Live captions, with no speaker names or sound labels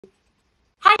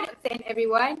Hi, Dr. and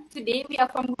everyone. Today we are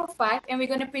from Group 5 and we're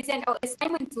going to present our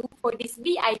assignment 2 for this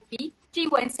VIP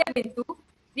 3172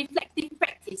 reflective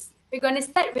practice. We're going to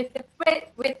start with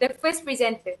the first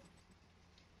presenter.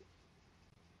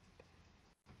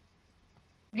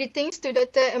 Greetings to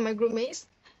Doctor and my groupmates.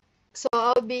 So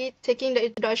I'll be taking the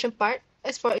introduction part.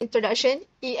 As for introduction,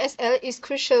 ESL is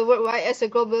crucial worldwide as a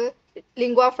global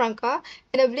lingua franca,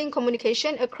 enabling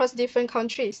communication across different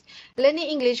countries. Learning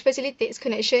English facilitates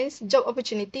connections, job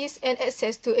opportunities, and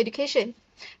access to education.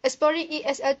 Exploring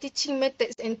ESL teaching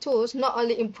methods and tools not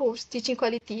only improves teaching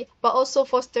quality, but also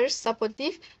fosters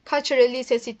supportive, culturally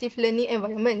sensitive learning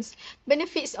environments.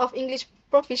 Benefits of English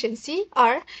proficiency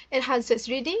are enhances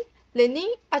reading,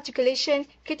 learning, articulation,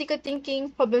 critical thinking,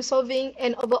 problem solving,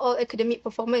 and overall academic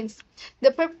performance.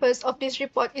 The purpose of this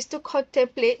report is to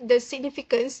contemplate the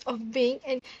significance of being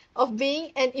an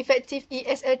effective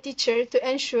ESL teacher to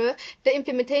ensure the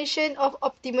implementation of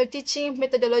optimal teaching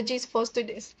methodologies for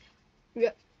students.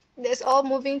 Yeah, that's all.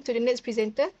 Moving to the next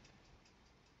presenter.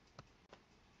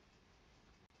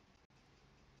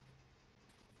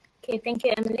 Okay, thank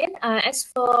you, Emmeline. As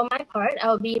for my part,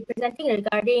 I'll be presenting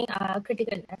regarding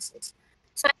critical analysis.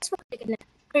 So as for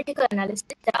critical analysis,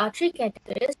 there are three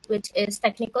categories, which is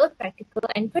technical, practical,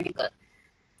 and critical.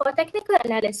 For technical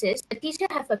analysis, the teacher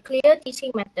have a clear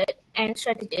teaching method and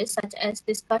strategies such as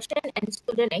discussion and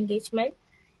student engagement,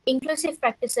 inclusive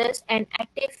practices, and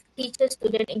active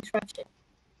teacher-student instruction.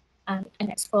 And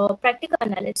as for practical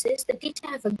analysis, the teacher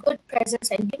have a good presence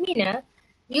and demeanor,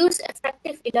 use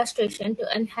effective illustration to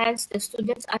enhance the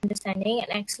students' understanding and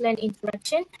excellent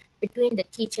interaction between the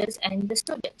teachers and the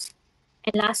students.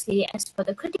 And lastly, as for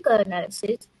the critical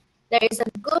analysis, there is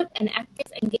a good and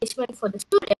active engagement for the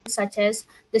students, such as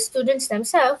the students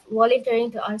themselves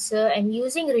volunteering to answer and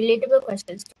using relatable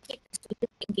questions to keep the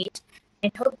students engaged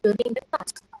and help during the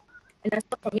task. And that's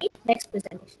all for me. Next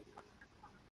presentation.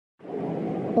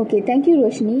 Okay, thank you,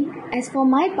 Roshni. As for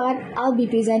my part, I'll be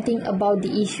presenting about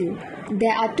the issue.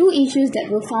 There are two issues that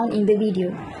were found in the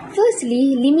video.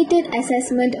 Firstly, limited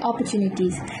assessment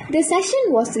opportunities. The session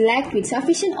was lacked with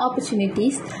sufficient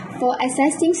opportunities for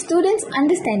assessing students'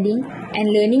 understanding and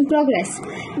learning progress.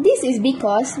 This is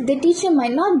because the teacher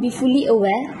might not be fully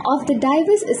aware of the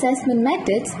diverse assessment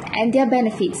methods and their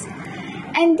benefits.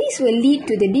 And this will lead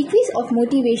to the decrease of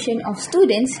motivation of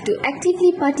students to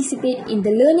actively participate in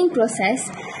the learning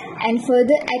process and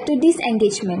further add to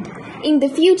disengagement. In the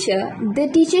future, the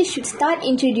teacher should start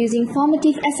introducing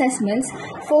formative assessments,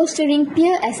 fostering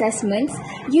peer assessments,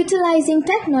 utilizing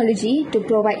technology to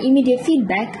provide immediate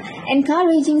feedback,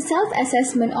 encouraging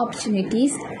self-assessment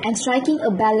opportunities, and striking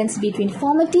a balance between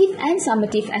formative and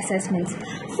summative assessments.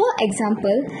 For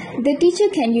example, the teacher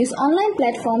can use online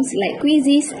platforms like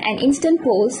quizzes and instant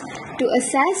polls to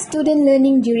assess student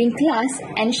learning during class,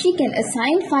 and she can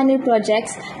assign final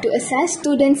projects to assess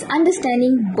students'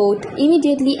 understanding both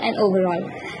immediately and overall.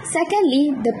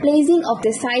 Secondly, the placing of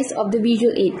the size of the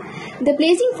visual aid. The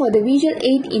placing for the visual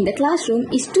aid in the classroom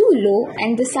is too low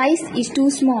and the size is too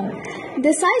small.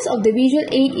 The size of the visual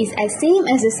aid is as same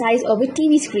as the size of a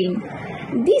TV screen.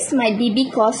 This might be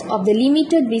because of the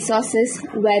limited resources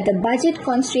where the budget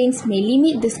constraints may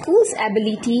limit the school's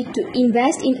ability to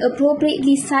invest in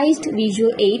appropriately sized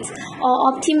visual aids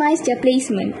or optimize their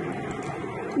placement.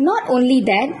 Not only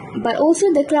that, but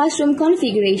also the classroom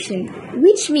configuration,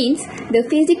 which means the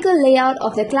physical layout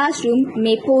of the classroom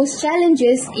may pose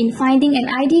challenges in finding an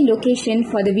ideal location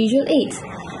for the visual aids.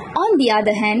 On the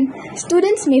other hand,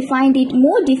 students may find it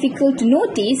more difficult to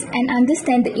notice and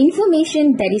understand the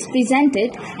information that is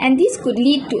presented, and this could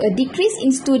lead to a decrease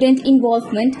in student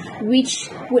involvement, which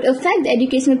would affect the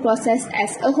educational process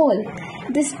as a whole.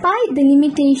 Despite the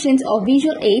limitations of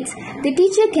visual aids, the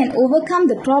teacher can overcome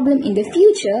the problem in the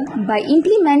future by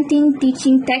implementing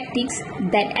teaching tactics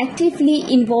that actively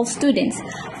involve students.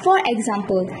 For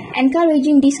example,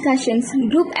 encouraging discussions,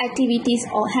 group activities,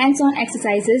 or hands-on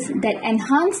exercises that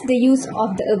enhance the use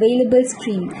of the available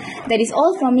screen. That is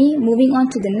all from me. Moving on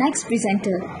to the next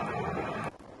presenter.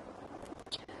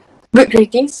 Good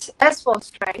greetings. As for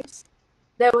strengths,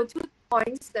 there were 2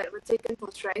 points that were taken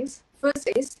for strengths. First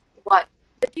is what?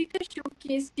 The teacher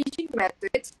showcased teaching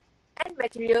methods and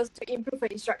materials to improve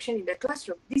instruction in the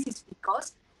classroom. This is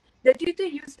because the tutor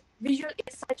used visual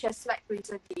aids such as slide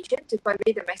presentation to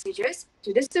convey the messages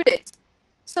to the students.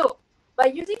 So, by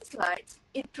using slides,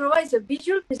 it provides a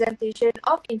visual presentation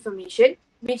of information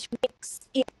which makes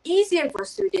it easier for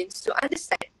students to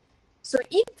understand. So,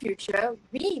 in future,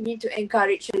 we need to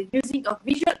encourage the using of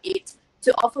visual aids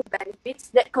to offer benefits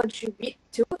that contribute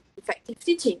to effective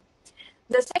teaching.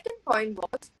 The second point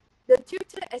was the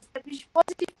tutor established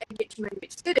positive engagement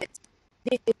with students.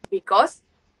 This is because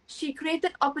she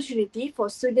created opportunity for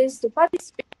students to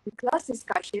participate in class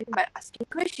discussion by asking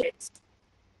questions.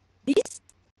 This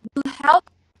will help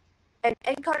and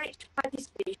encourage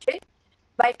participation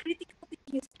by critical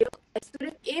thinking skill, a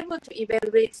student able to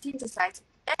evaluate, synthesize,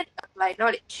 and apply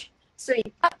knowledge. So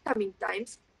in upcoming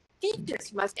times,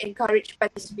 teachers must encourage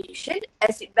participation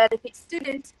as it benefits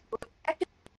students both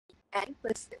academically and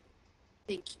personally.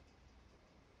 Thank you.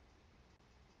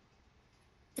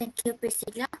 Thank you,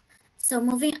 Priscilla. So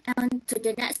moving on to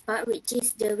the next part, which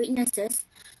is the weaknesses.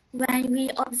 When we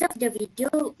observe the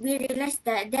video, we realize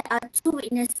that there are two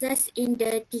weaknesses in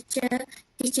the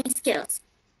teaching skills.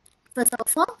 First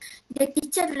of all, the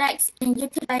teacher lacks in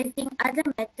utilizing other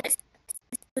methods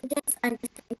as students'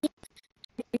 understanding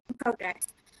and progress.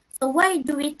 So why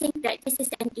do we think that this is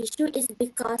an issue is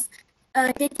because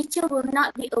the teacher will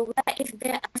not be aware if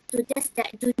there are students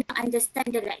that do not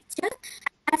understand the lecture,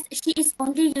 as she is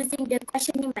only using the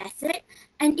questioning method,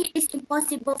 and it is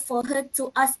impossible for her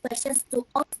to ask questions to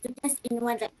all students in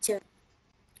one lecture.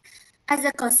 As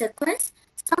a consequence,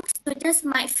 some students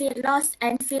might feel lost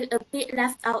and feel a bit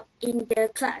left out in the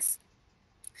class.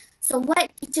 So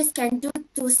what teachers can do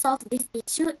to solve this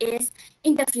issue is,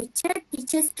 in the future,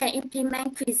 teachers can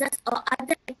implement quizzes or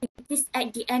other activities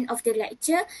at the end of the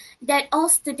lecture that all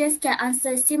students can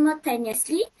answer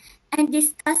simultaneously and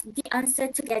discuss the answer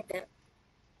together.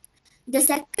 The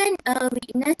second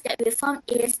weakness that we found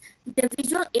is the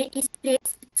visual aid is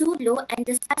placed too low and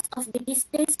the size of the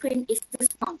display screen is too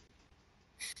small.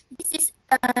 This is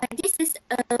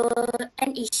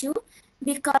an issue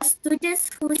because students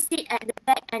who sit at the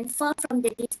back and far from the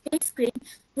display screen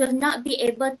will not be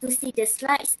able to see the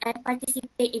slides and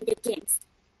participate in the games.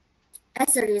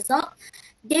 As a result,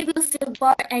 they will feel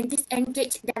bored and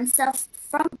disengage themselves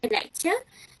from the lecture,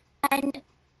 and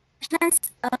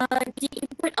hence the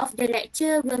input of the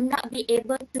lecture will not be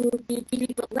able to be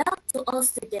delivered well to all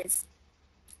students.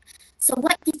 So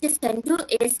what teachers can do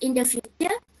is, in the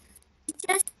future,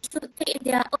 teachers should take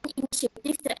their own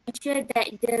initiatives to ensure that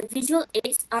the visual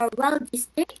aids are well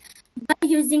displayed by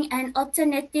using an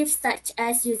alternative such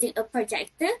as using a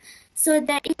projector so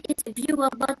that it is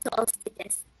viewable to all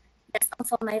students. That's all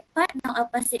for my part. Now I'll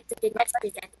pass it to the next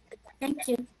presenter. Thank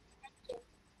you.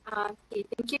 Okay,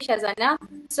 thank you, Shazana.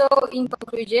 So, in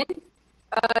conclusion,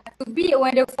 to be a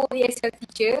wonderful ESL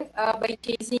teacher by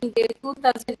chasing the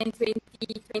 2020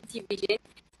 vision,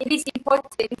 it is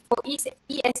important for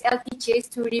ESL teachers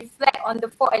to reflect on the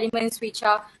four elements, which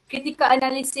are critical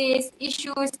analysis,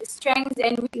 issues, strengths,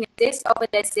 and weaknesses of a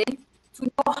lesson, to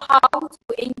know how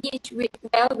to engage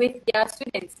well with their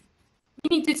students.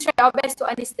 We need to try our best to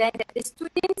understand that the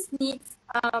students needs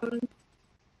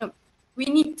we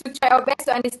need to try our best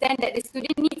to understand that the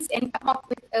student needs and come up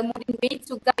with a modern way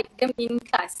to guide them in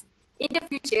class. In the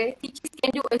future, teachers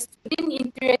can do a student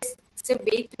interest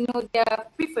survey to know their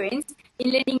preference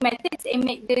in learning methods and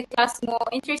make the class more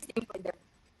interesting for them.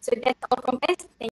 So that's all from us. Thank